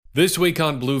This week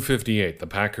on Blue 58, the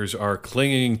Packers are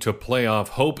clinging to playoff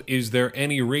hope. Is there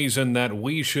any reason that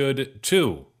we should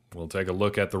too? We'll take a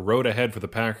look at the road ahead for the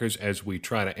Packers as we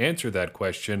try to answer that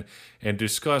question and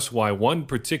discuss why one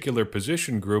particular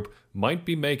position group might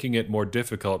be making it more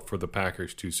difficult for the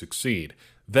Packers to succeed.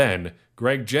 Then,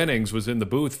 Greg Jennings was in the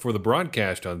booth for the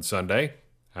broadcast on Sunday.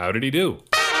 How did he do?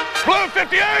 Blue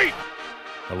 58!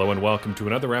 Hello and welcome to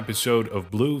another episode of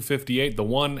Blue 58, the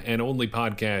one and only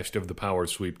podcast of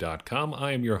thepowersweep.com.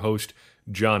 I am your host,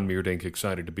 John Meerdink,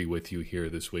 excited to be with you here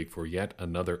this week for yet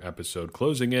another episode,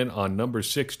 closing in on number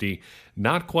 60.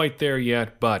 Not quite there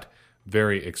yet, but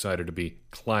very excited to be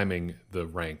climbing the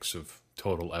ranks of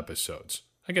total episodes.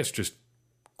 I guess just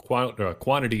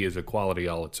quantity is a quality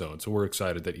all its own, so we're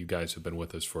excited that you guys have been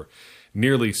with us for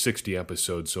nearly 60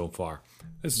 episodes so far.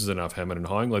 This is enough hemming and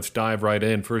hawing. Let's dive right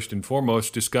in. First and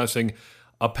foremost, discussing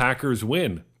a Packers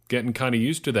win. Getting kind of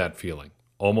used to that feeling.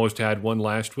 Almost had one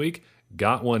last week.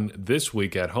 Got one this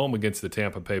week at home against the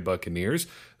Tampa Bay Buccaneers.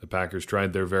 The Packers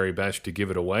tried their very best to give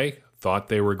it away. Thought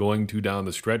they were going to down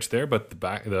the stretch there, but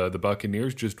the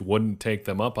Buccaneers just wouldn't take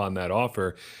them up on that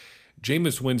offer.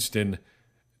 Jameis Winston,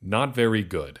 not very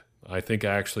good. I think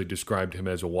I actually described him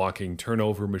as a walking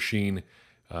turnover machine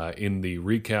in the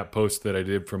recap post that I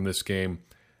did from this game.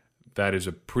 That is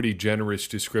a pretty generous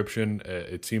description.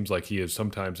 It seems like he is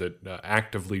sometimes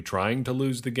actively trying to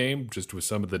lose the game, just with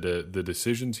some of the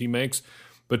decisions he makes.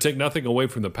 But take nothing away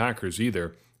from the Packers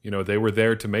either. You know, they were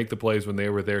there to make the plays when they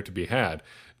were there to be had.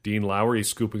 Dean Lowry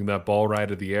scooping that ball right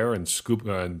out of the air and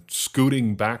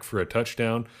scooting back for a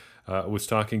touchdown. Was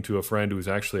talking to a friend who was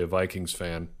actually a Vikings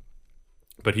fan,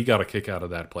 but he got a kick out of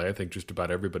that play. I think just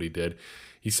about everybody did.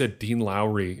 He said Dean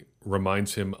Lowry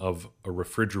reminds him of a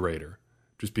refrigerator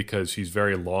just because he's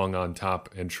very long on top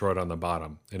and short on the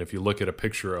bottom. And if you look at a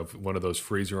picture of one of those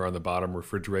freezer on the bottom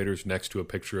refrigerators next to a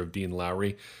picture of Dean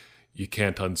Lowry, you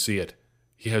can't unsee it.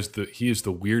 He is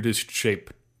the weirdest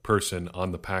shaped person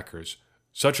on the Packers.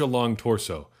 Such a long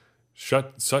torso,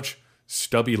 such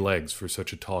stubby legs for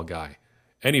such a tall guy.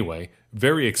 Anyway,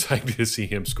 very excited to see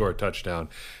him score a touchdown.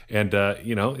 And,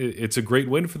 it's a great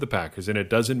win for the Packers. And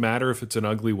it doesn't matter if it's an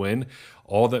ugly win.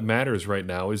 All that matters right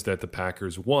now is that the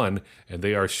Packers won, and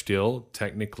they are still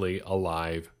technically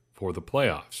alive for the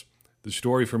playoffs. The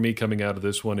story for me coming out of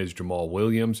this one is Jamal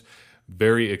Williams.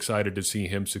 Very excited to see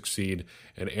him succeed.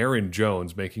 And Aaron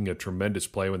Jones making a tremendous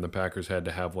play when the Packers had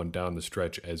to have one down the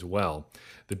stretch as well.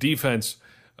 The defense...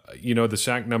 the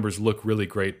sack numbers look really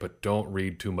great, but don't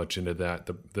read too much into that.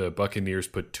 The Buccaneers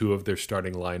put two of their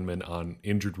starting linemen on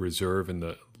injured reserve in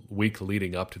the week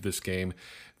leading up to this game.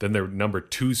 Then their number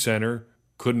 2 center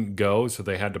couldn't go, so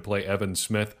they had to play Evan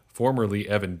Smith, formerly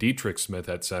Evan Dietrich Smith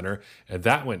at center, and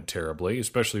that went terribly,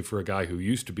 especially for a guy who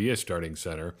used to be a starting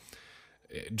center.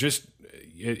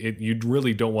 You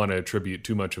really don't want to attribute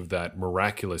too much of that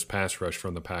miraculous pass rush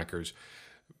from the Packers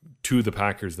to the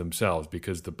Packers themselves,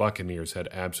 because the Buccaneers had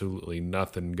absolutely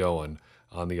nothing going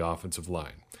on the offensive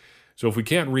line. So if we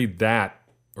can't read that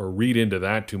or read into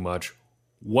that too much,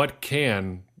 what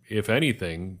can, if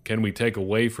anything, can we take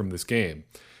away from this game?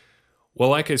 Well,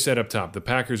 like I said up top, the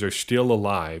Packers are still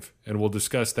alive, and we'll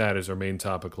discuss that as our main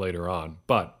topic later on.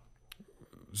 But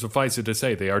suffice it to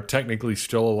say, they are technically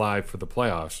still alive for the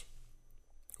playoffs,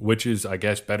 which is, I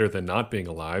guess, better than not being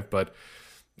alive, but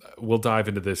we'll dive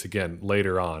into this again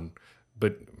later on.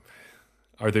 But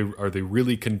are they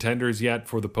really contenders yet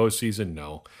for the postseason?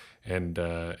 No, and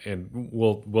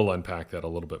we'll unpack that a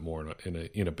little bit more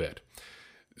in a bit.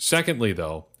 Secondly,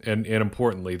 though, and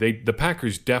importantly, the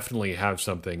Packers definitely have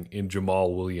something in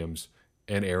Jamal Williams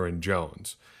and Aaron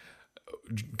Jones.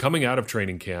 Coming out of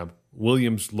training camp,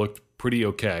 Williams looked pretty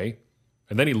okay.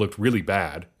 And then he looked really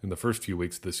bad in the first few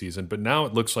weeks of the season, but now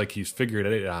it looks like he's figured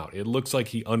it out. It looks like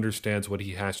he understands what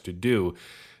he has to do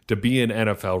to be an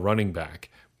NFL running back.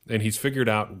 And he's figured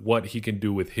out what he can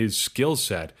do with his skill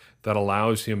set that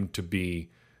allows him to be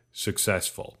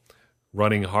successful.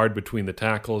 Running hard between the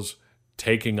tackles,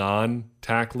 taking on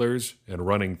tacklers and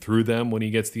running through them when he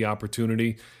gets the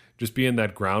opportunity. Just being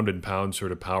that ground and pound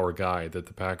sort of power guy that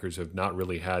the Packers have not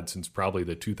really had since probably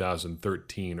the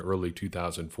 2013, early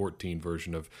 2014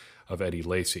 version of Eddie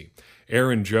Lacy.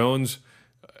 Aaron Jones,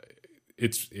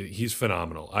 he's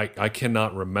phenomenal. I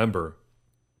cannot remember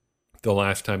the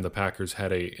last time the Packers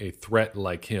had a threat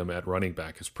like him at running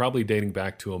back. It's probably dating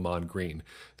back to Ahman Green.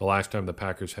 The last time the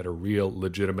Packers had a real,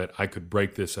 legitimate, I could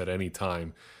break this at any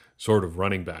time sort of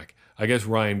running back. I guess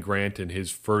Ryan Grant in his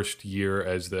first year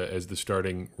as the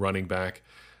starting running back,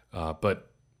 but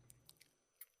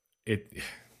it's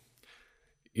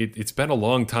been a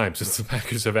long time since the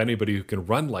Packers have anybody who can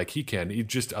run like he can. He's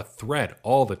just a threat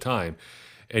all the time.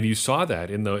 And you saw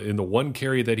that in the one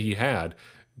carry that he had.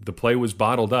 The play was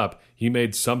bottled up. He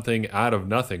made something out of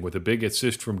nothing with a big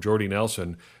assist from Jordy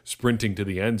Nelson sprinting to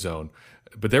the end zone.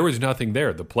 But there was nothing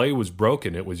there. The play was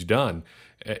broken. It was done.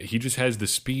 He just has the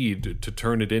speed to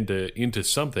turn it into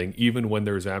something, even when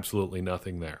there's absolutely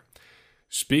nothing there.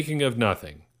 Speaking of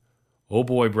nothing, oh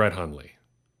boy, Brett Hundley.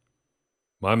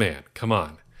 My man, come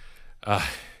on.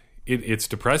 It's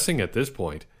depressing at this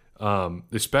point,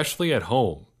 especially at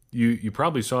home. You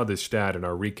probably saw this stat in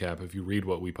our recap if you read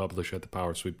what we publish at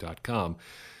thepowersweep.com.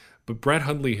 But Brett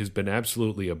Hundley has been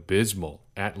absolutely abysmal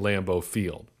at Lambeau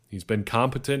Field. He's been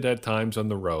competent at times on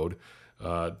the road.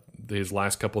 His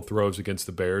last couple throws against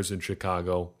the Bears in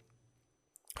Chicago,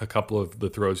 a couple of the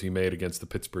throws he made against the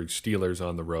Pittsburgh Steelers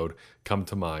on the road come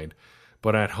to mind.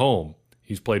 But at home,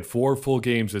 he's played 4 full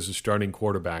games as a starting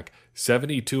quarterback,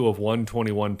 72 of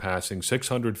 121 passing,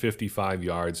 655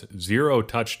 yards, 0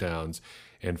 touchdowns,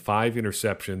 and 5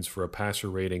 interceptions for a passer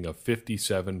rating of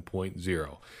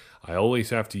 57.0. I always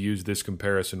have to use this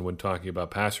comparison when talking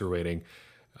about passer rating.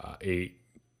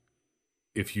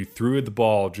 If you threw the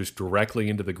ball just directly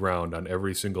into the ground on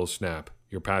every single snap,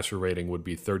 your passer rating would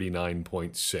be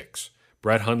 39.6.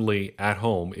 Brett Hundley at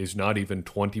home is not even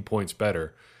 20 points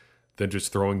better than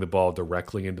just throwing the ball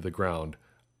directly into the ground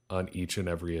on each and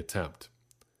every attempt.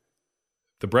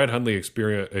 The Brett Hundley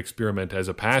experiment as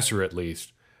a passer, at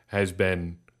least, has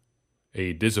been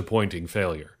a disappointing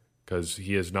failure because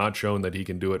he has not shown that he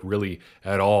can do it really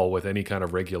at all with any kind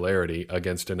of regularity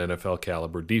against an NFL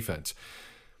caliber defense.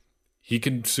 He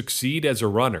can succeed as a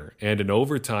runner, and in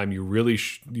overtime, you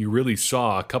really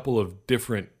saw a couple of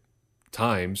different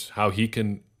times how he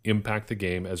can impact the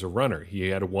game as a runner. He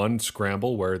had one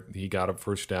scramble where he got a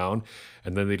first down,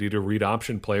 and then they did a read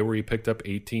option play where he picked up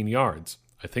 18 yards.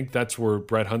 I think that's where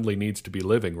Brett Hundley needs to be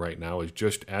living right now, is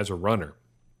just as a runner.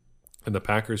 And the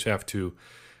Packers have to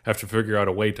figure out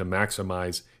a way to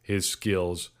maximize his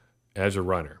skills as a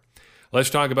runner. Let's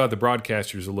talk about the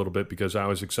broadcasters a little bit, because I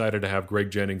was excited to have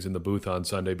Greg Jennings in the booth on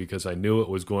Sunday because I knew it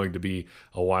was going to be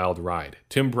a wild ride.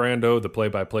 Tim Brando, the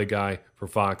play-by-play guy for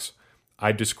Fox,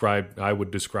 I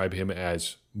would describe him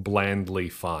as blandly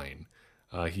fine.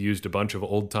 He used a bunch of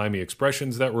old-timey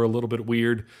expressions that were a little bit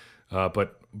weird,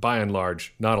 but by and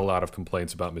large, not a lot of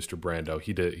complaints about Mr. Brando.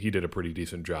 He did a pretty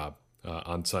decent job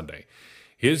on Sunday.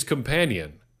 His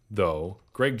companion, though,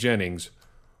 Greg Jennings,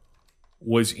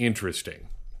 was interesting.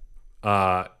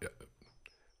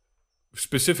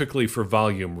 Specifically for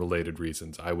volume-related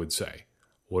reasons, I would say.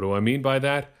 What do I mean by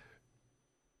that?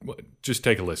 Just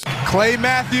take a listen. Clay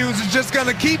Matthews is just going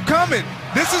to keep coming.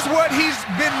 This is what he's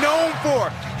been known for.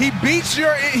 He beats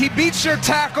your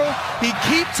tackle. He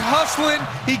keeps hustling.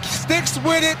 He sticks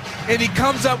with it, and he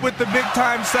comes up with the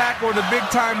big-time sack or the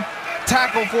big-time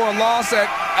tackle for a loss at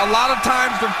a lot of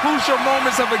times the crucial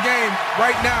moments of a game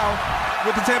right now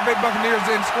with the Tampa Bay Buccaneers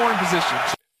in scoring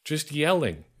position. Just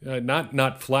yelling,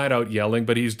 not flat out yelling,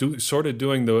 but he's sort of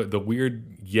doing the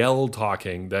weird yell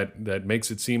talking that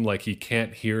makes it seem like he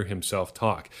can't hear himself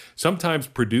talk. Sometimes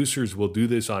producers will do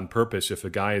this on purpose. If a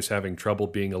guy is having trouble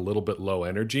being a little bit low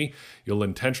energy, you'll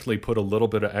intentionally put a little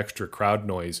bit of extra crowd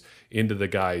noise into the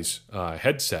guy's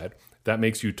headset. That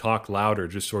makes you talk louder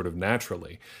just sort of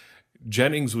naturally.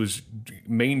 Jennings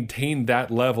maintained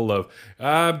that level of,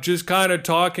 I'm just kind of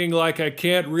talking like I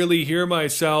can't really hear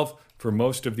myself for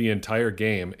most of the entire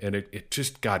game, and it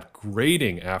just got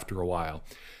grating after a while.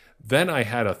 Then I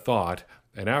had a thought,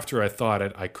 and after I thought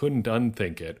it, I couldn't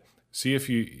unthink it. See if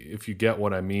you get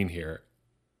what I mean here.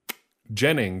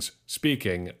 Jennings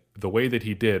speaking the way that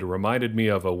he did reminded me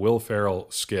of a Will Ferrell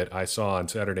skit I saw on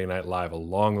Saturday Night Live a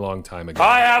long, long time ago.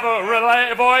 I have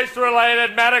a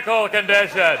voice-related medical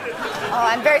condition. Oh,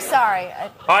 I'm very sorry.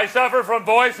 I suffer from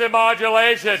voice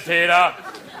immodulation, Tina.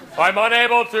 I'm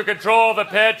unable to control the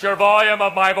pitch or volume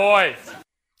of my voice.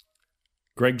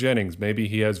 Greg Jennings, maybe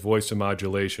he has voice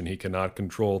immodulation. He cannot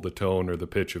control the tone or the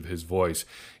pitch of his voice.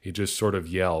 He just sort of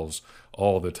yells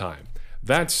all the time.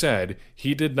 That said,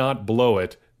 he did not blow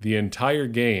it the entire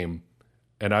game,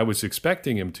 and I was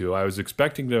expecting him to. I was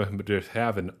expecting him to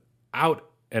have an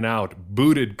out-and-out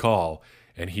booted call,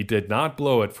 and he did not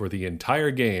blow it for the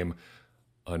entire game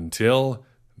until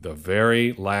the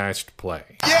very last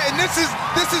play. Yeah, and this is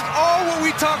all what we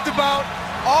talked about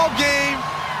all game.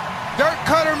 Dirk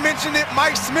Cutter mentioned it.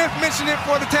 Mike Smith mentioned it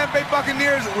for the Tampa Bay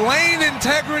Buccaneers. Lane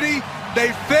integrity. They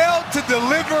failed to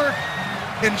deliver,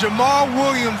 and Jamal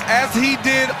Williams, as he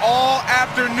did all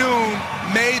afternoon,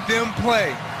 made them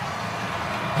play.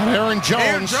 And Aaron Jones.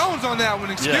 Aaron Jones on that one,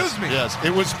 excuse me. Yes,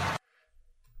 it was.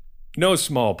 No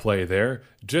small play there,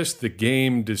 just the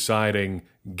game-deciding,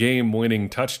 game-winning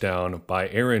touchdown by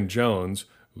Aaron Jones,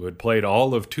 who had played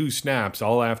all of 2 snaps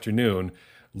all afternoon,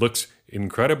 looks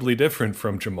incredibly different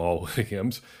from Jamal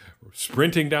Williams,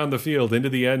 sprinting down the field into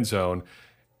the end zone,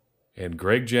 and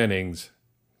Greg Jennings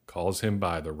calls him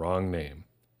by the wrong name.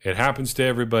 It happens to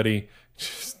everybody.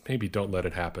 Just maybe don't let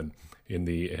it happen in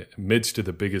the midst of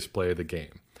the biggest play of the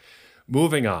game.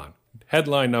 Moving on.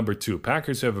 Headline number 2.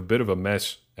 Packers have a bit of a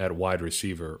mess at wide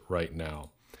receiver right now.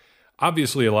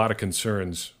 Obviously, a lot of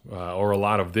concerns, or a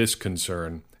lot of this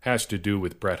concern, has to do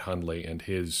with Brett Hundley and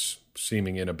his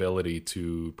seeming inability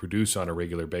to produce on a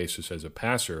regular basis as a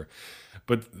passer.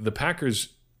 But the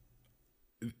Packers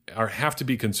have to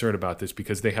be concerned about this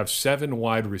because they have 7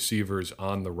 wide receivers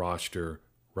on the roster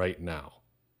right now.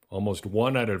 Almost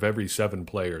 1 out of every 7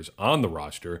 players on the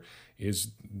roster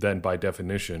is then, by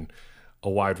definition, a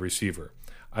wide receiver.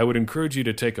 I would encourage you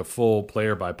to take a full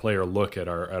player-by-player look at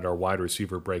our wide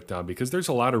receiver breakdown because there's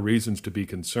a lot of reasons to be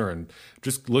concerned.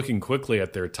 Just looking quickly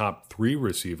at their top 3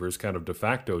 receivers, kind of de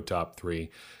facto top 3,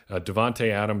 Davante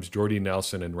Adams, Jordy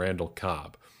Nelson, and Randall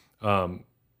Cobb.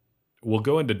 We'll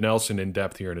go into Nelson in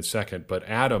depth here in a second, but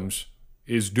Adams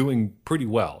is doing pretty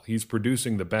well. He's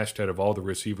producing the best out of all the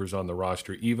receivers on the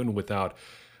roster, even without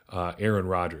Aaron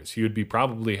Rodgers. He would be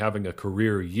probably having a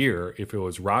career year if it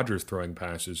was Rodgers throwing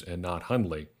passes and not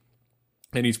Hundley.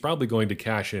 And he's probably going to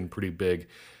cash in pretty big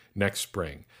next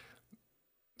spring.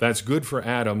 That's good for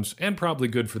Adams and probably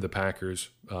good for the Packers.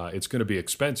 It's going to be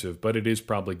expensive, but it is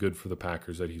probably good for the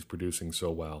Packers that he's producing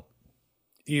so well,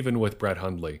 even with Brett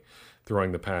Hundley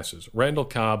throwing the passes. Randall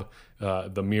Cobb,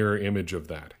 the mirror image of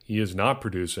that. He is not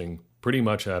producing pretty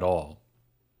much at all.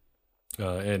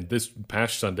 And this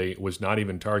past Sunday was not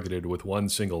even targeted with 1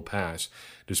 single pass.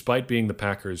 Despite being the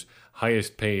Packers'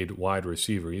 highest paid wide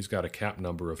receiver, he's got a cap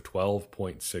number of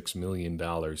 $12.6 million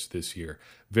this year.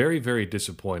 Very, very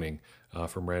disappointing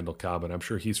from Randall Cobb, and I'm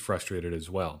sure he's frustrated as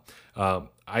well.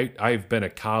 I've been a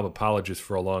Cobb apologist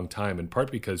for a long time, in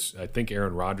part because I think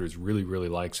Aaron Rodgers really, really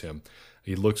likes him.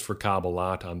 He looks for Cobb a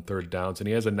lot on 3rd downs, and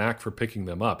he has a knack for picking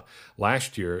them up.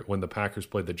 Last year, when the Packers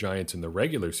played the Giants in the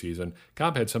regular season,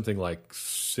 Cobb had something like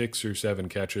 6 or 7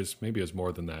 catches. Maybe it was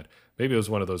more than that. Maybe it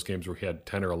was one of those games where he had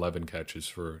 10 or 11 catches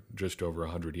for just over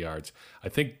 100 yards. I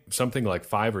think something like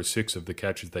 5 or 6 of the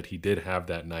catches that he did have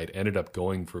that night ended up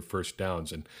going for first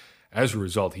downs, and as a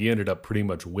result, he ended up pretty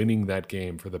much winning that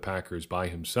game for the Packers by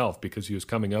himself because he was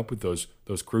coming up with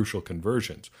those crucial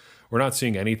conversions. We're not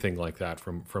seeing anything like that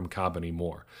from Cobb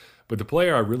anymore. But the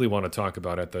player I really want to talk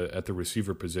about at the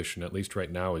receiver position, at least right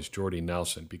now, is Jordy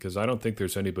Nelson, because I don't think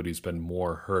there's anybody who's been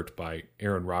more hurt by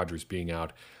Aaron Rodgers being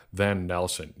out than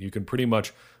Nelson. You can pretty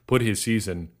much put his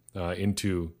season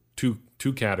into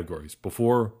two categories: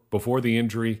 before the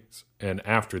injury and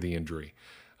after the injury.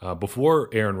 Before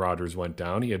Aaron Rodgers went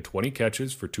down, he had 20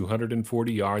 catches for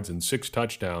 240 yards and 6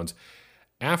 touchdowns.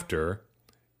 After,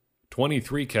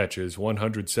 23 catches,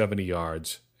 170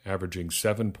 yards, averaging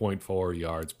 7.4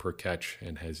 yards per catch,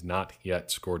 and has not yet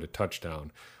scored a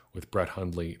touchdown, with Brett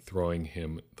Hundley throwing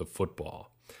him the football.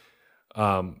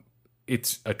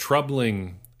 It's a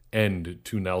troubling end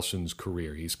to Nelson's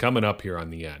career. He's coming up here on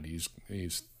the end. He's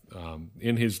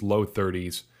in his low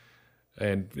 30s.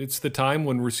 And it's the time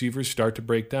when receivers start to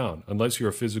break down. Unless you're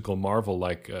a physical marvel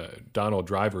like Donald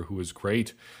Driver, who was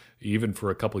great even for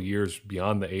a couple years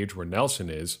beyond the age where Nelson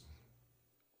is,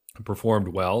 performed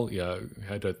well,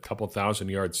 had a couple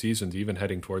 1,000-yard seasons, even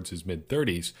heading towards his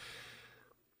mid-30s.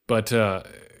 But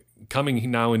coming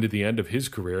now into the end of his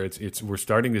career, we're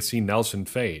starting to see Nelson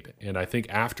fade. And I think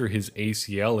after his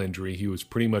ACL injury, he was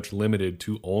pretty much limited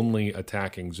to only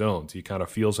attacking zones. He kind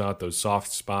of feels out those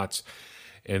soft spots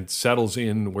and settles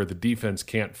in where the defense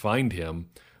can't find him,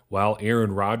 while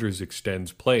Aaron Rodgers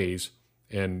extends plays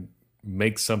and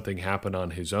makes something happen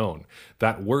on his own.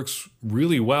 That works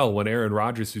really well when Aaron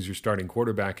Rodgers is your starting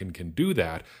quarterback and can do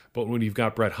that, but when you've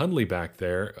got Brett Hundley back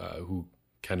there who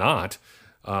cannot,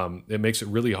 it makes it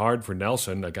really hard for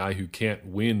Nelson, a guy who can't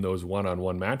win those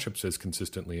one-on-one matchups as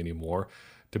consistently anymore,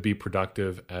 to be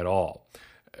productive at all.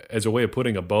 As a way of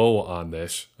putting a bow on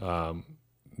this,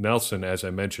 Nelson, as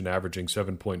I mentioned, averaging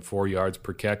 7.4 yards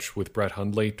per catch with Brett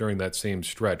Hundley. During that same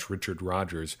stretch, Richard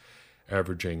Rodgers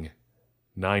averaging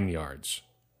 9 yards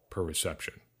per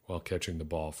reception while catching the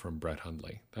ball from Brett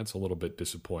Hundley. That's a little bit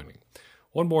disappointing.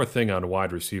 One more thing on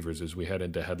wide receivers as we head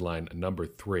into headline number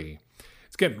 3.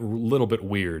 It's getting a little bit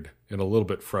weird and a little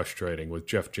bit frustrating with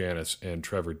Jeff Janis and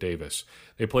Trevor Davis.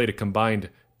 They played a combined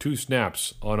 2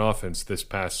 snaps on offense this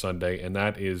past Sunday, and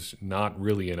that is not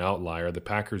really an outlier. The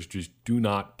Packers just do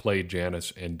not play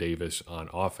Janis and Davis on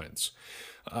offense.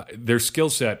 Their skill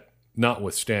set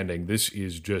notwithstanding, this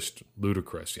is just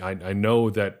ludicrous. I know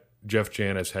that Jeff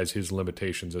Janis has his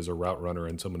limitations as a route runner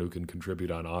and someone who can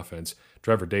contribute on offense.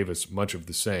 Trevor Davis, much of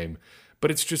the same.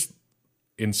 But it's just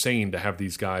insane to have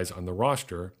these guys on the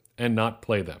roster and not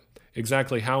play them.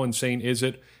 Exactly how insane is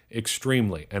it?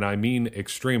 Extremely. And I mean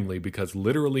extremely because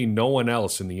literally no one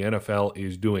else in the NFL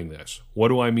is doing this. What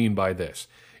do I mean by this?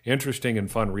 Interesting and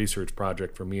fun research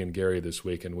project for me and Gary this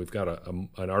week, and we've got an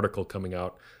article coming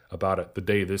out about it the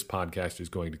day this podcast is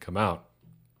going to come out.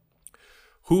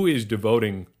 Who is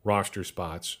devoting roster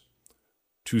spots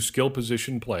to skill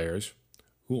position players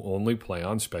who only play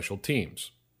on special teams?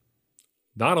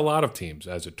 Not a lot of teams,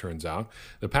 as it turns out.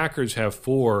 The Packers have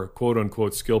 4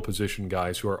 quote-unquote skill position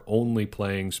guys who are only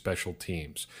playing special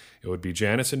teams. It would be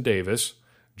Janis and Davis,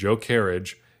 Joe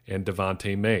Carriage, and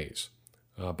Devontae Mays.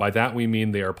 By that we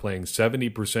mean they are playing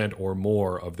 70% or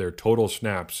more of their total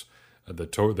snaps,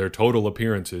 their total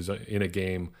appearances in a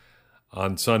game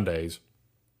on Sundays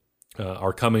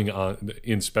are coming on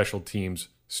in special teams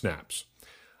snaps.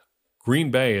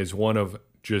 Green Bay is one of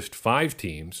just 5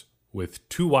 teams with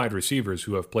 2 wide receivers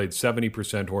who have played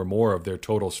 70% or more of their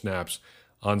total snaps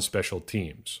on special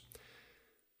teams.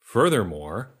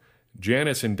 Furthermore,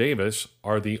 Janis and Davis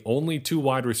are the only 2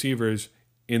 wide receivers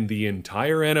in the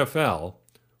entire NFL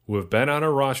who have been on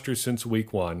a roster since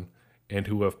week 1 and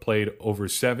who have played over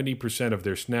 70% of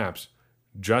their snaps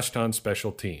just on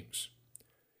special teams.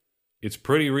 It's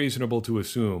pretty reasonable to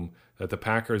assume that the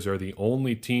Packers are the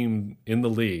only team in the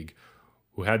league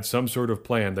who had some sort of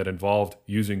plan that involved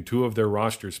using 2 of their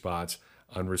roster spots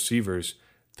on receivers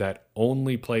that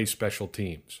only play special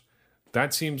teams.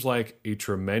 That seems like a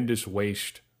tremendous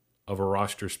waste of a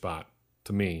roster spot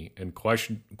to me and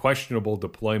questionable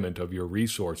deployment of your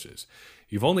resources.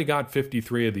 You've only got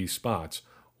 53 of these spots.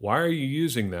 Why are you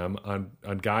using them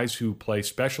on guys who play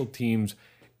special teams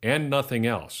and nothing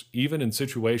else, even in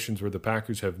situations where the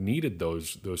Packers have needed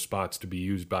those spots to be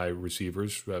used by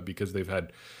receivers because they've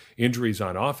had injuries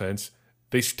on offense?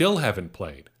 They still haven't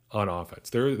played on offense.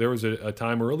 There was a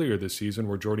time earlier this season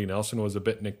where Jordy Nelson was a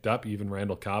bit nicked up, even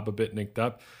Randall Cobb a bit nicked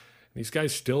up. These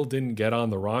guys still didn't get on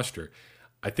the roster.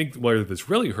 I think where this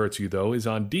really hurts you, though, is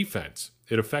on defense.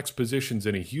 It affects positions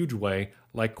in a huge way,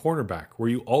 like cornerback, where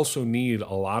you also need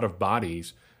a lot of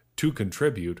bodies to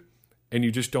contribute, and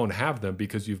you just don't have them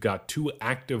because you've got 2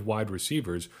 active wide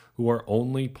receivers who are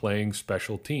only playing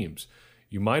special teams.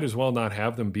 You might as well not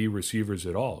have them be receivers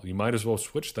at all. You might as well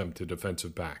switch them to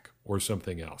defensive back or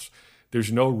something else.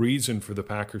 There's no reason for the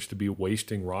Packers to be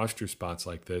wasting roster spots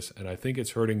like this, and I think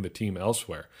it's hurting the team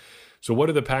elsewhere. So what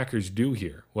do the Packers do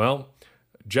here? Well,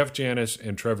 Jeff Janis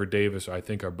and Trevor Davis, I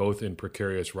think, are both in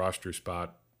precarious roster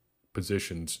spot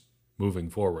positions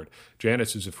moving forward.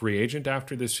 Janis is a free agent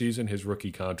after this season. His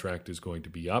rookie contract is going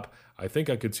to be up. I think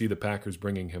I could see the Packers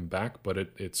bringing him back, but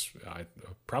it's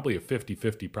probably a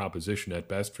 50-50 proposition at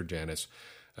best for Janis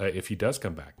if he does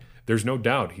come back. There's no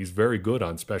doubt he's very good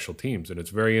on special teams, and it's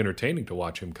very entertaining to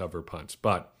watch him cover punts,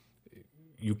 but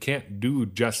you can't do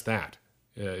just that.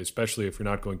 Especially if you're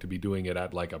not going to be doing it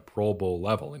at like a Pro Bowl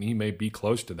level. And he may be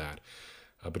close to that,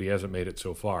 but he hasn't made it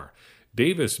so far.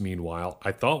 Davis, meanwhile,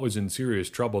 I thought was in serious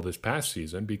trouble this past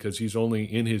season because he's only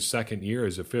in his 2nd year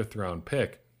as a 5th-round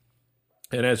pick.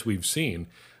 And as we've seen,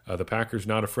 the Packers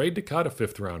not afraid to cut a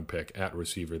 5th-round pick at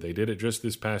receiver. They did it just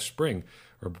this past spring,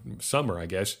 or summer, I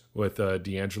guess, with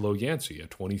D'Angelo Yancey, a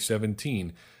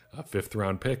 2017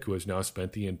 5th-round pick who has now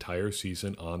spent the entire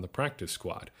season on the practice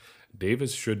squad.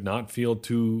 Davis should not feel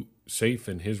too safe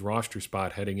in his roster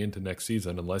spot heading into next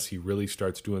season unless he really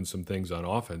starts doing some things on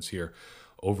offense here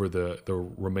over the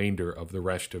remainder of the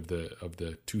rest of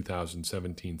the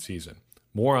 2017 season.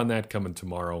 More on that coming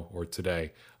tomorrow or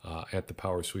today at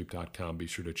thepowersweep.com. Be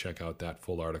sure to check out that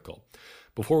full article.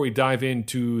 Before we dive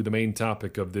into the main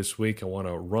topic of this week, I want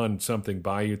to run something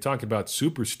by you. Talking about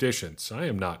superstitions. I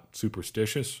am not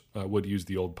superstitious. I would use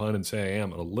the old pun and say I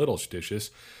am a little stitious.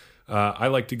 I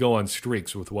like to go on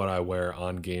streaks with what I wear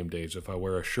on game days. If I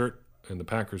wear a shirt and the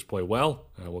Packers play well,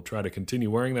 I will try to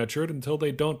continue wearing that shirt until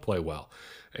they don't play well.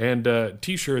 And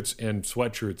T-shirts and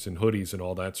sweatshirts and hoodies and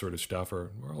all that sort of stuff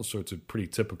are all sorts of pretty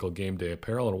typical game day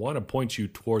apparel. And I want to point you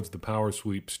towards the Power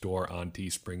Sweep store on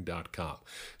teespring.com.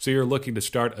 So you're looking to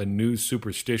start a new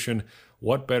superstition.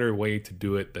 What better way to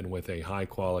do it than with a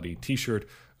high-quality T-shirt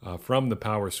from the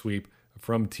Power Sweep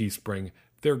from Teespring?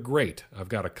 They're great. I've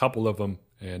got a couple of them.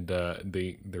 And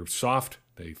they're soft,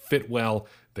 they fit well,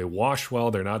 they wash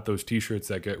well. They're not those T-shirts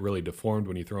that get really deformed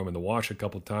when you throw them in the wash a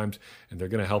couple times. And they're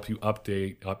going to help you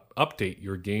update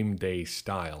your game day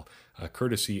style,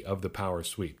 courtesy of the Power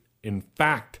Sweep. In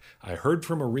fact, I heard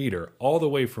from a reader all the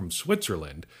way from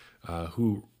Switzerland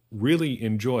who really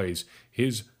enjoys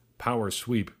his Power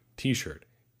Sweep T-shirt.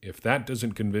 If that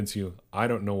doesn't convince you, I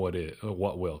don't know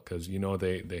what will, because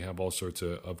they have all sorts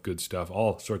of good stuff,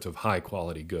 all sorts of high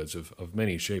quality goods of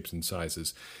many shapes and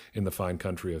sizes in the fine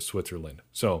country of Switzerland.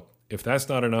 So if that's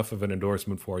not enough of an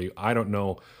endorsement for you, I don't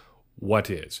know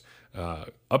what is.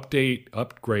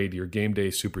 Upgrade your game day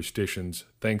superstitions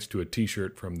thanks to a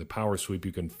t-shirt from the Power Sweep.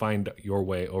 You can find your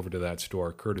way over to that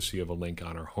store courtesy of a link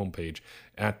on our homepage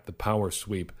at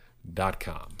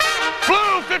thepowersweep.com.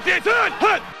 Blue 58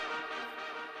 hit!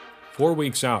 4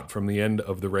 weeks out from the end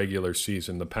of the regular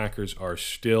season, the Packers are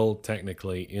still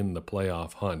technically in the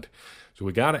playoff hunt. So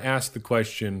we got to ask the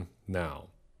question now,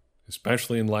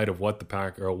 especially in light of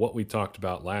what we talked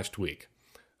about last week.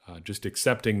 Just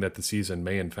accepting that the season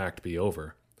may in fact be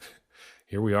over.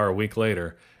 Here we are a week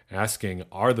later asking,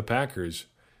 are the Packers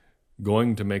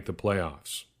going to make the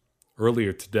playoffs?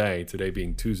 Earlier today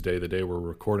being Tuesday, the day we're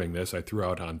recording this, I threw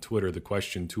out on Twitter the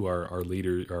question to our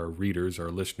readers,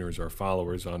 our listeners, our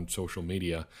followers on social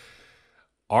media.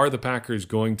 Are the Packers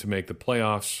going to make the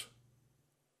playoffs?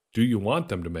 Do you want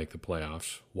them to make the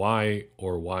playoffs? Why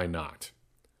or why not?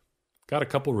 Got a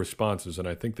couple responses, and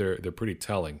I think they're pretty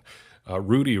telling.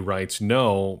 Rudy writes,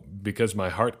 no, because my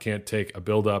heart can't take a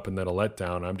build-up and then a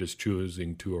letdown. I'm just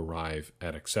choosing to arrive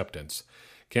at acceptance.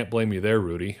 Can't blame you there,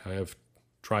 Rudy. I have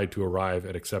tried to arrive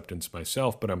at acceptance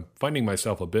myself, but I'm finding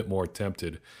myself a bit more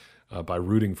tempted by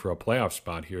rooting for a playoff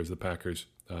spot here as the Packers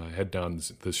head down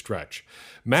the stretch.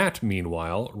 Matt,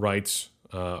 meanwhile, writes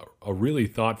a really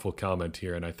thoughtful comment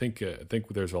here, and I think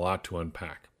there's a lot to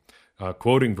unpack.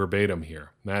 Quoting verbatim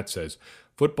here, Matt says,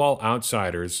 "Football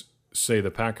outsiders say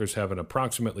the Packers have an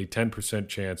approximately 10%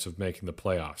 chance of making the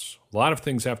playoffs. A lot of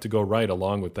things have to go right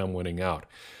along with them winning out.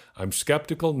 I'm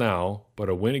skeptical now, but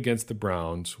a win against the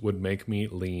Browns would make me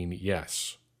lean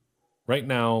yes. Right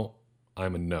now,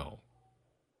 I'm a no."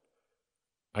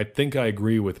 I think I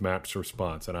agree with Matt's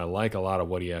response, and I like a lot of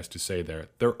what he has to say there.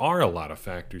 There are a lot of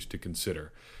factors to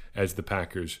consider as the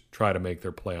Packers try to make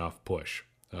their playoff push.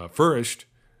 First,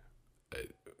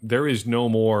 there is no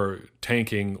more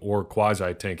tanking or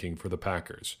quasi-tanking for the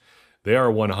Packers. They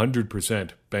are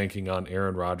 100% banking on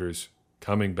Aaron Rodgers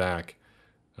coming back,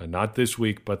 not this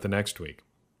week, but the next week.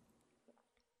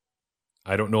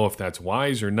 I don't know if that's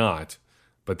wise or not,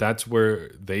 but that's where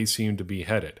they seem to be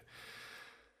headed.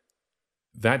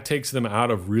 That takes them out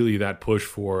of really that push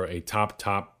for a top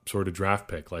sort of draft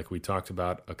pick like we talked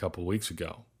about a couple weeks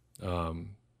ago.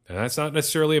 And that's not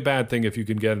necessarily a bad thing if you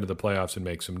can get into the playoffs and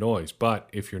make some noise. But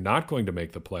if you're not going to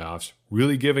make the playoffs,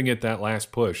 really giving it that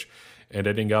last push and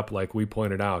ending up, like we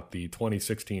pointed out, the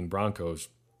 2016 Broncos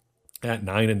at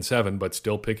 9-7, but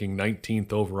still picking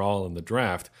 19th overall in the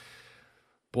draft,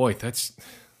 boy, that's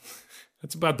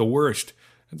about the worst.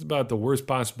 That's about the worst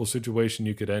possible situation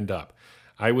you could end up.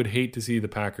 I would hate to see the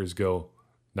Packers go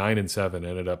 9-7,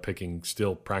 ended up picking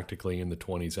still practically in the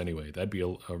 20s anyway. That'd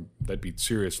be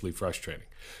seriously frustrating.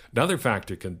 Another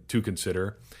factor to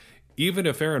consider, even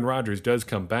if Aaron Rodgers does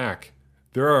come back,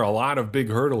 there are a lot of big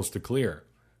hurdles to clear.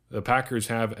 The Packers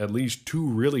have at least 2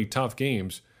 really tough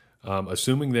games,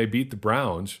 assuming they beat the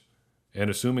Browns and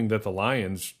assuming that the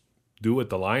Lions do what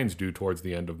the Lions do towards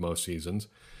the end of most seasons.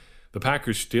 The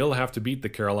Packers still have to beat the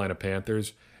Carolina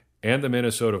Panthers and the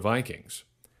Minnesota Vikings.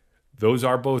 Those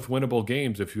are both winnable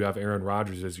games if you have Aaron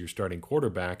Rodgers as your starting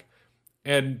quarterback,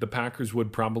 and the Packers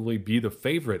would probably be the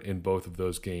favorite in both of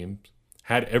those games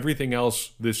had everything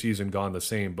else this season gone the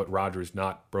same, but Rodgers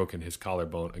not broken his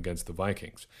collarbone against the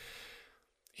Vikings.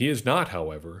 He is not,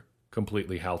 however,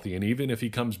 completely healthy, and even if he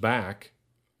comes back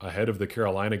ahead of the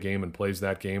Carolina game and plays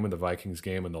that game and the Vikings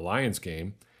game and the Lions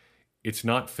game, it's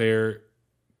not fair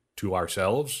to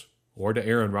ourselves or to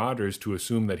Aaron Rodgers to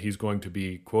assume that he's going to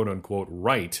be quote-unquote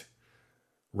right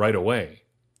away.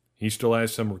 He still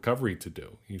has some recovery to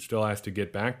do. He still has to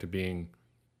get back to being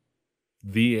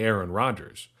the Aaron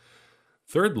Rodgers.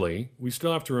 Thirdly, we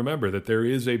still have to remember that there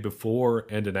is a before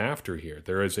and an after here.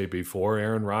 There is a before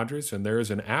Aaron Rodgers and there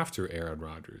is an after Aaron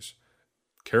Rodgers.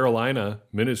 Carolina,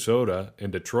 Minnesota,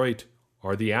 and Detroit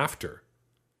are the after.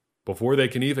 Before they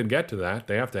can even get to that,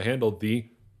 they have to handle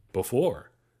the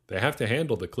before. They have to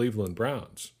handle the Cleveland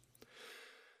Browns.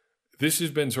 This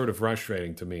has been sort of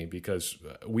frustrating to me because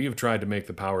we have tried to make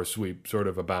the Power Sweep sort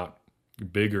of about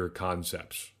bigger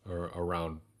concepts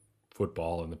around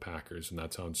football and the Packers, and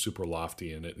that sounds super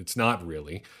lofty, and it's not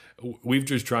really. We've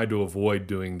just tried to avoid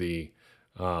doing the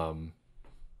preview,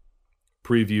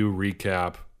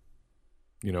 recap,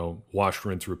 wash,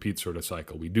 rinse, repeat sort of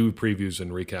cycle. We do previews and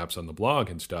recaps on the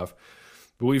blog and stuff,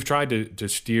 but we've tried to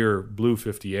steer Blue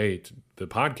 58, the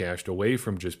podcast, away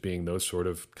from just being those sort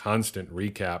of constant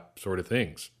recap sort of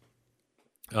things.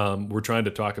 We're trying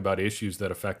to talk about issues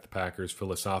that affect the Packers,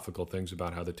 philosophical things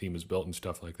about how the team is built and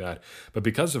stuff like that. But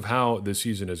because of how the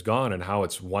season has gone and how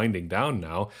it's winding down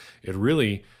now, it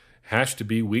really has to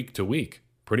be week to week,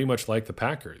 pretty much like the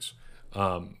Packers.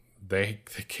 They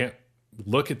can't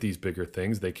look at these bigger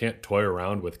things. They can't toy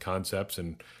around with concepts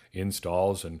and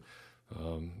installs and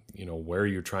where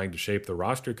you're trying to shape the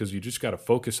roster, because you just got to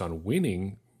focus on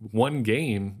winning one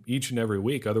game each and every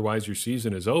week. Otherwise, your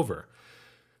season is over.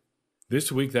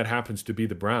 This week, that happens to be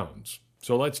the Browns.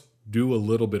 So let's do a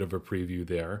little bit of a preview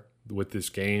there with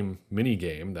this mini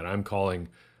game that I'm calling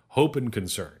Hope and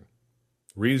Concern.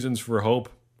 Reasons for hope,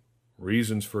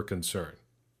 reasons for concern.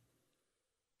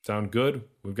 Sound good?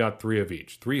 We've got 3 of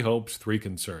each. 3 hopes, 3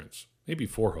 concerns. Maybe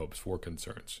 4 hopes, 4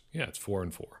 concerns. Yeah, it's 4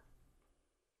 and 4.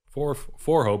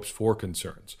 Four hopes, 4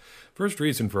 concerns. First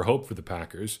reason for hope for the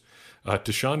Packers,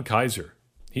 DeShone Kizer.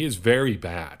 He is very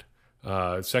bad.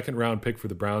 Second-round pick for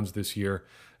the Browns this year.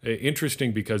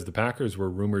 Interesting because the Packers were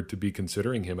rumored to be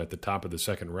considering him at the top of the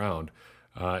second round,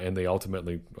 and they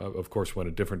ultimately, of course, went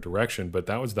a different direction. But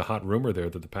that was the hot rumor there,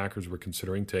 that the Packers were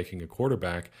considering taking a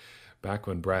quarterback back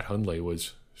when Brett Hundley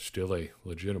was still a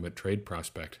legitimate trade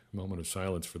prospect. Moment of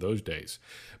silence for those days.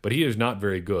 But he is not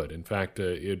very good. In fact,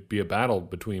 it'd be a battle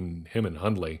between him and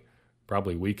Hundley,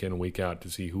 probably week in, week out, to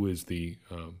see who is the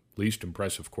least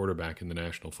impressive quarterback in the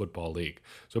National Football League.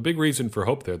 So a big reason for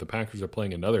hope there. The Packers are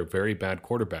playing another very bad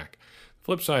quarterback.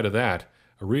 Flip side of that,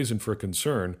 a reason for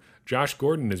concern, Josh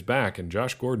Gordon is back, and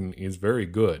Josh Gordon is very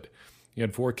good. He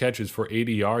had 4 catches for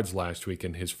 80 yards last week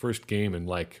in his first game in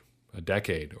like a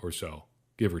decade or so,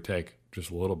 give or take just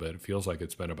a little bit. It feels like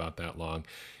it's been about that long.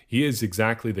 He is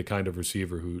exactly the kind of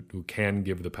receiver who can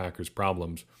give the Packers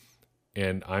problems.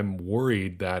 And I'm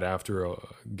worried that after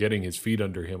getting his feet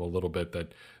under him a little bit,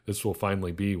 that this will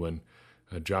finally be when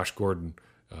Josh Gordon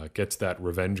gets that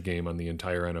revenge game on the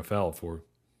entire NFL for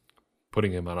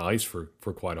putting him on ice for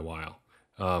quite a while.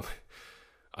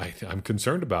 I'm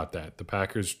concerned about that. The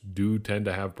Packers do tend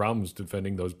to have problems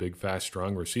defending those big, fast,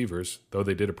 strong receivers, though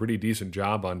they did a pretty decent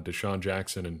job on Deshaun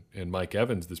Jackson and Mike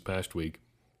Evans this past week.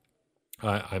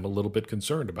 I'm a little bit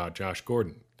concerned about Josh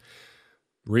Gordon.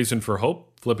 Reason for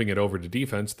hope, flipping it over to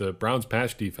defense, the Browns'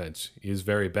 pass defense is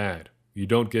very bad. You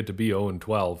don't get to be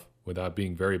 0-12 without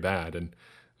being very bad, and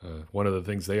one of the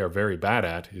things they are very bad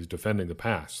at is defending the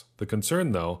pass. The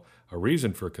concern, though, a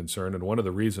reason for concern, and one of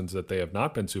the reasons that they have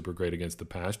not been super great against the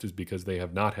pass is because they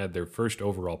have not had their first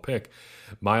overall pick,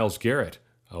 Myles Garrett,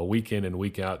 week in and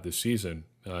week out this season.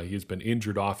 He has been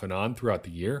injured off and on throughout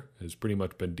the year, has pretty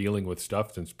much been dealing with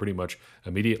stuff since pretty much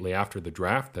immediately after the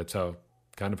draft. That's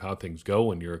kind of how things go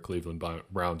when you're a Cleveland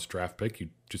Browns draft pick. You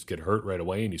just get hurt right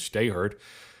away and you stay hurt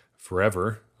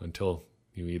forever until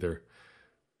you either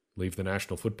leave the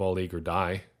National Football League or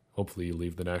die. Hopefully you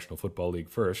leave the National Football League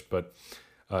first. But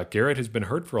Garrett has been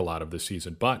hurt for a lot of this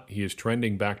season, but he is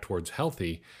trending back towards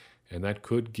healthy, and that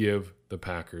could give the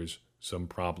Packers some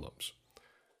problems.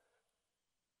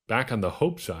 Back on the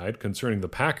hope side, concerning the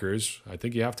Packers, I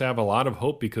think you have to have a lot of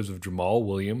hope because of Jamal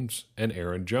Williams and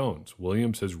Aaron Jones.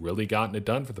 Williams has really gotten it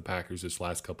done for the Packers this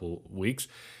last couple weeks,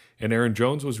 and Aaron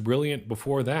Jones was brilliant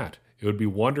before that. It would be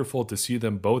wonderful to see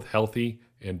them both healthy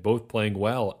and both playing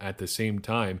well at the same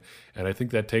time, and I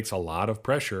think that takes a lot of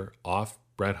pressure off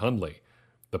Brett Hundley.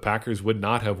 The Packers would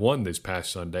not have won this past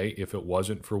Sunday if it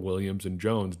wasn't for Williams and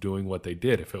Jones doing what they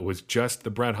did. If it was just the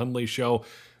Brett Hundley show,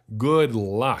 good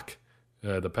luck.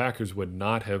 The Packers would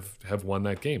not have won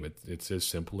that game. It's as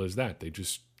simple as that. They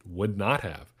just would not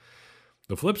have.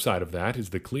 The flip side of that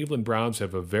is the Cleveland Browns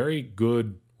have a very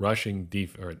good rushing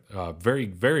very,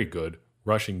 very good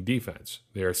rushing defense.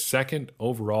 They are second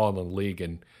overall in the league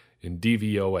in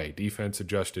DVOA, defense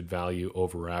adjusted value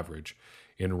over average,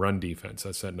 in run defense.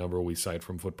 That's that number we cite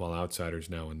from Football Outsiders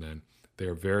now and then. They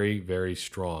are very, very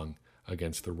strong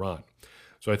against the run.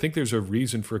 So I think there's a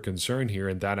reason for concern here,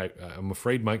 and that I'm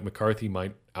afraid Mike McCarthy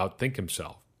might outthink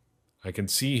himself. I can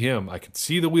see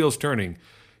the wheels turning,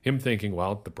 him thinking,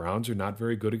 well, the Browns are not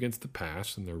very good against the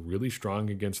pass, and they're really strong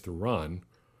against the run.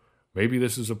 Maybe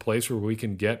this is a place where we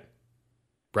can get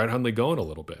Brett Hundley going a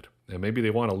little bit, and maybe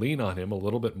they want to lean on him a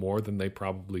little bit more than they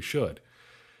probably should.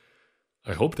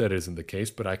 I hope that isn't the case,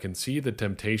 but I can see the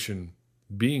temptation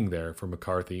being there for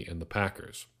McCarthy and the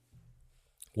Packers.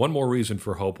 One more reason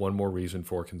for hope, one more reason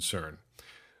for concern.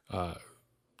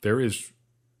 There is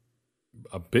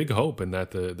a big hope in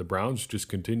that the Browns just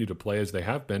continue to play as they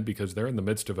have been, because they're in the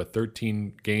midst of a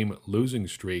 13-game losing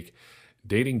streak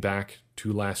dating back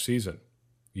to last season.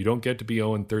 You don't get to be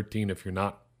 0-13 if you're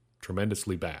not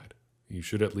tremendously bad. You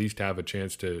should at least have a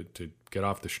chance to get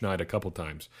off the schneid a couple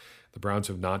times. The Browns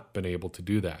have not been able to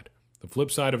do that. The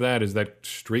flip side of that is that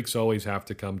streaks always have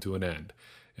to come to an end.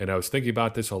 And I was thinking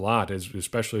about this a lot,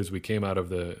 especially as we came out of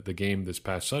the game this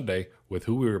past Sunday with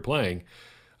who we were playing.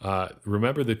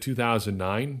 Remember the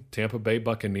 2009 Tampa Bay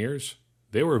Buccaneers?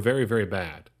 They were very, very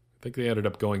bad. I think they ended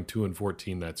up going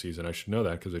 2-14 that season. I should know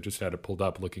that because I just had it pulled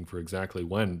up looking for exactly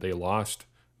when they lost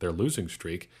their losing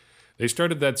streak. They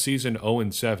started that season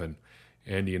 0-7.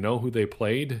 And you know who they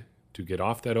played to get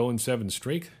off that 0-7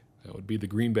 streak? That would be the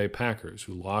Green Bay Packers,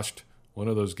 who lost one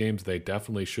of those games they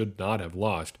definitely should not have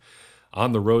lost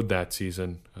on the road that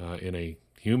season in a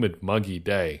humid, muggy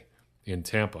day in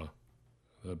Tampa.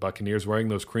 The Buccaneers, wearing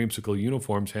those creamsicle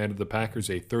uniforms, handed the Packers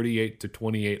a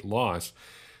 38-28 loss,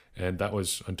 and that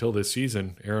was until this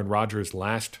season. Aaron Rodgers'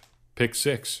 last pick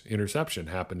six interception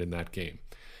happened in that game.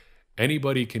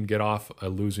 Anybody can get off a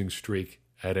losing streak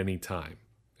at any time,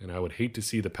 and I would hate to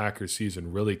see the Packers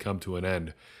season really come to an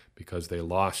end because they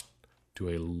lost to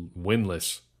a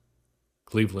winless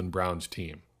Cleveland Browns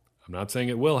team. I'm not saying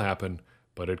it will happen,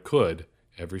 but it could.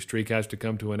 Every streak has to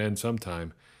come to an end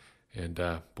sometime. And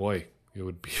boy, it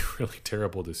would be really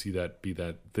terrible to see that be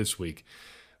that this week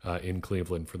in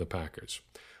Cleveland for the Packers.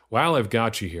 While I've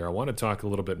got you here, I want to talk a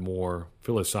little bit more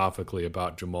philosophically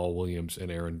about Jamaal Williams and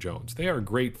Aaron Jones. They are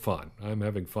great fun. I'm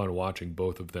having fun watching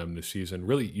both of them this season.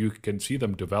 Really, you can see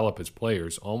them develop as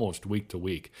players almost week to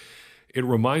week. It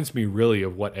reminds me really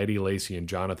of what Eddie Lacy and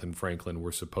Jonathan Franklin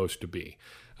were supposed to be.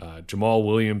 Jamaal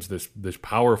Williams, this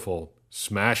powerful,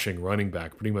 smashing running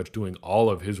back, pretty much doing all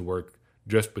of his work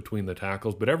just between the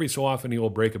tackles, but every so often he will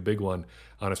break a big one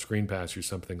on a screen pass or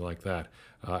something like that.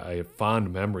 I have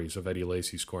fond memories of Eddie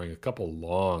Lacy scoring a couple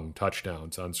long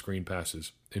touchdowns on screen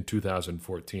passes in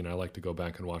 2014. I like to go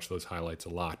back and watch those highlights a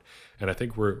lot, and I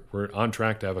think we're on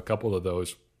track to have a couple of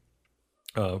those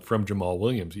from Jamaal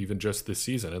Williams, even just this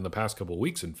season, in the past couple of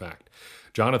weeks, in fact.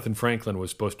 Jonathan Franklin was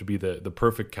supposed to be the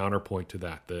perfect counterpoint to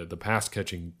that, the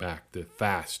pass-catching back, the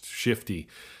fast, shifty,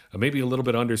 maybe a little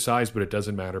bit undersized, but it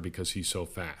doesn't matter because he's so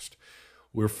fast.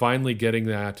 We're finally getting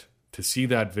to see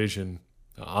that vision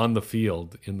on the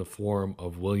field in the form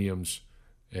of Williams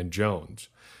and Jones.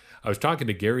 I was talking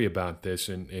to Gary about this,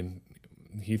 and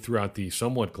he threw out the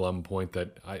somewhat glum point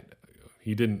that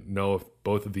he didn't know if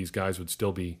both of these guys would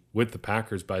still be with the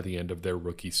Packers by the end of their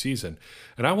rookie season.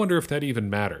 And I wonder if that even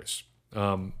matters.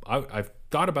 I've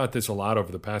thought about this a lot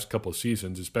over the past couple of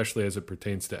seasons, especially as it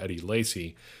pertains to Eddie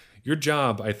Lacy. Your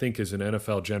job, I think, as an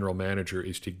NFL general manager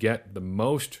is to get the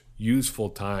most useful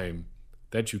time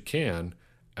that you can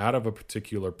out of a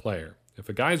particular player. If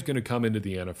a guy's going to come into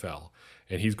the NFL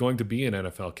and he's going to be an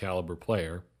NFL caliber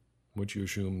player, which you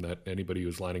assume that anybody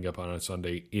who's lining up on a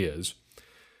Sunday is,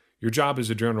 your job as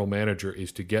a general manager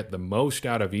is to get the most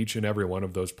out of each and every one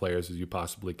of those players as you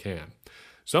possibly can.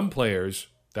 Some players,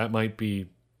 that might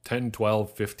be 10,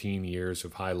 12, 15 years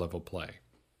of high-level play.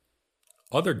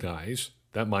 Other guys,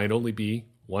 that might only be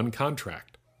one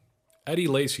contract. Eddie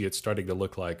Lacy, it's starting to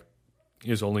look like,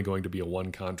 is only going to be a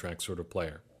one-contract sort of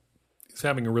player. He's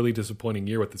having a really disappointing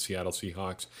year with the Seattle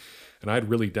Seahawks, and I'd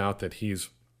really doubt that he's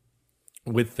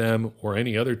with them or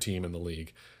any other team in the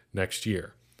league next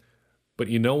year. But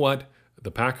you know what?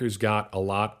 The Packers got a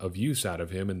lot of use out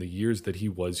of him in the years that he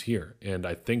was here. And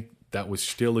I think that was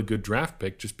still a good draft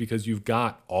pick just because you've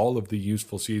got all of the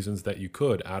useful seasons that you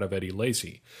could out of Eddie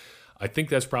Lacy. I think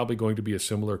that's probably going to be a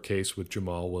similar case with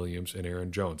Jamaal Williams and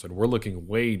Aaron Jones. And we're looking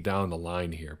way down the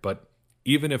line here. But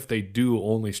even if they do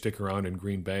only stick around in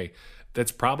Green Bay,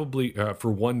 that's probably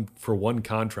for one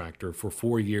contract or for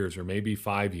 4 years or maybe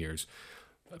 5 years.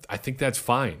 I think that's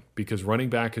fine because running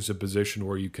back is a position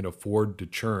where you can afford to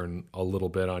churn a little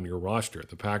bit on your roster.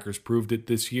 The Packers proved it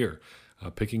this year.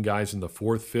 Picking guys in the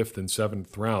 4th, 5th, and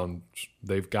 7th round,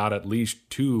 they've got at least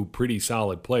 2 pretty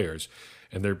solid players,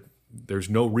 and there's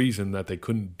no reason that they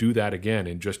couldn't do that again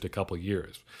in just a couple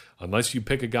years. Unless you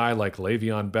pick a guy like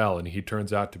Le'Veon Bell and he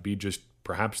turns out to be just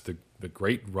perhaps the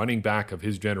great running back of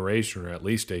his generation, or at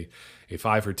least a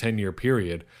 5 or 10 year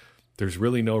period, there's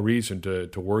really no reason to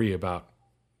worry about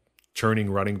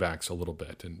churning running backs a little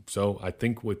bit. And so I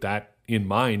think with that in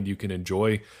mind, you can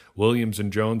enjoy Williams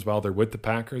and Jones while they're with the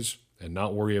Packers and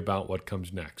not worry about what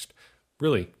comes next.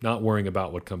 Really, not worrying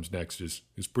about what comes next is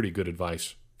pretty good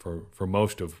advice for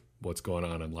most of what's going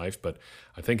on in life. But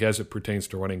I think as it pertains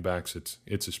to running backs,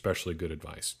 it's especially good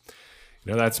advice.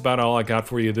 That's about all I got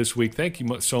for you this week. Thank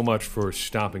you so much for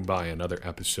stopping by another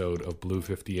episode of Blue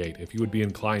 58. If you would be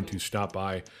inclined to stop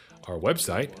by our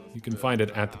website, you can find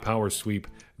it at thepowersweep.com.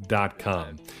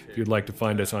 If you'd like to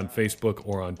find us on Facebook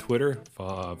or on Twitter,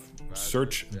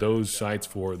 search those sites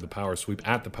for The Power Sweep,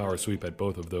 at The Power Sweep at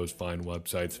both of those fine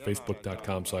websites,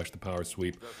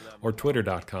 facebook.com/ThePowerSweep or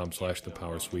twitter.com/The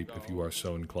Power Sweep if you are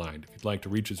so inclined. If you'd like to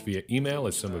reach us via email,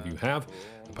 as some of you have,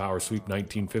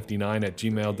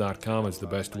 thepowersweep1959@gmail.com is the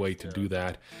best way to do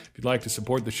that. If you'd like to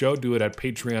support the show, do it at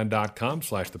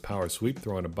patreon.com/ThePowerSweep.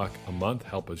 Throw in $1 a month.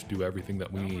 Help us do everything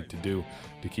that we need to do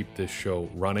to keep this show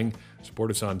running.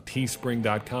 Support us on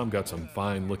teespring.com. Got some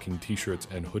fine-looking t-shirts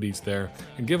and hoodies there.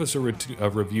 And give us a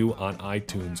review on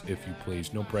iTunes, if you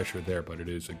please. No pressure there, but it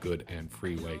is a good and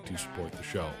free way to support the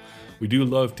show. We do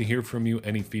love to hear from you.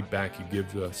 Any feedback you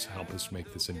give us help us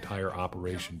make this entire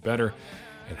operation better.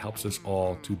 It helps us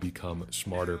all to become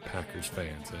smarter Packers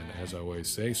fans. And as I always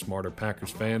say, smarter Packers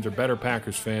fans are better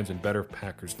Packers fans, and better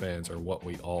Packers fans are what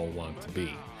we all want to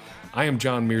be. I am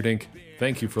John Meerdink.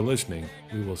 Thank you for listening.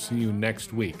 We will see you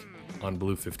next week on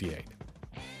Blue 58.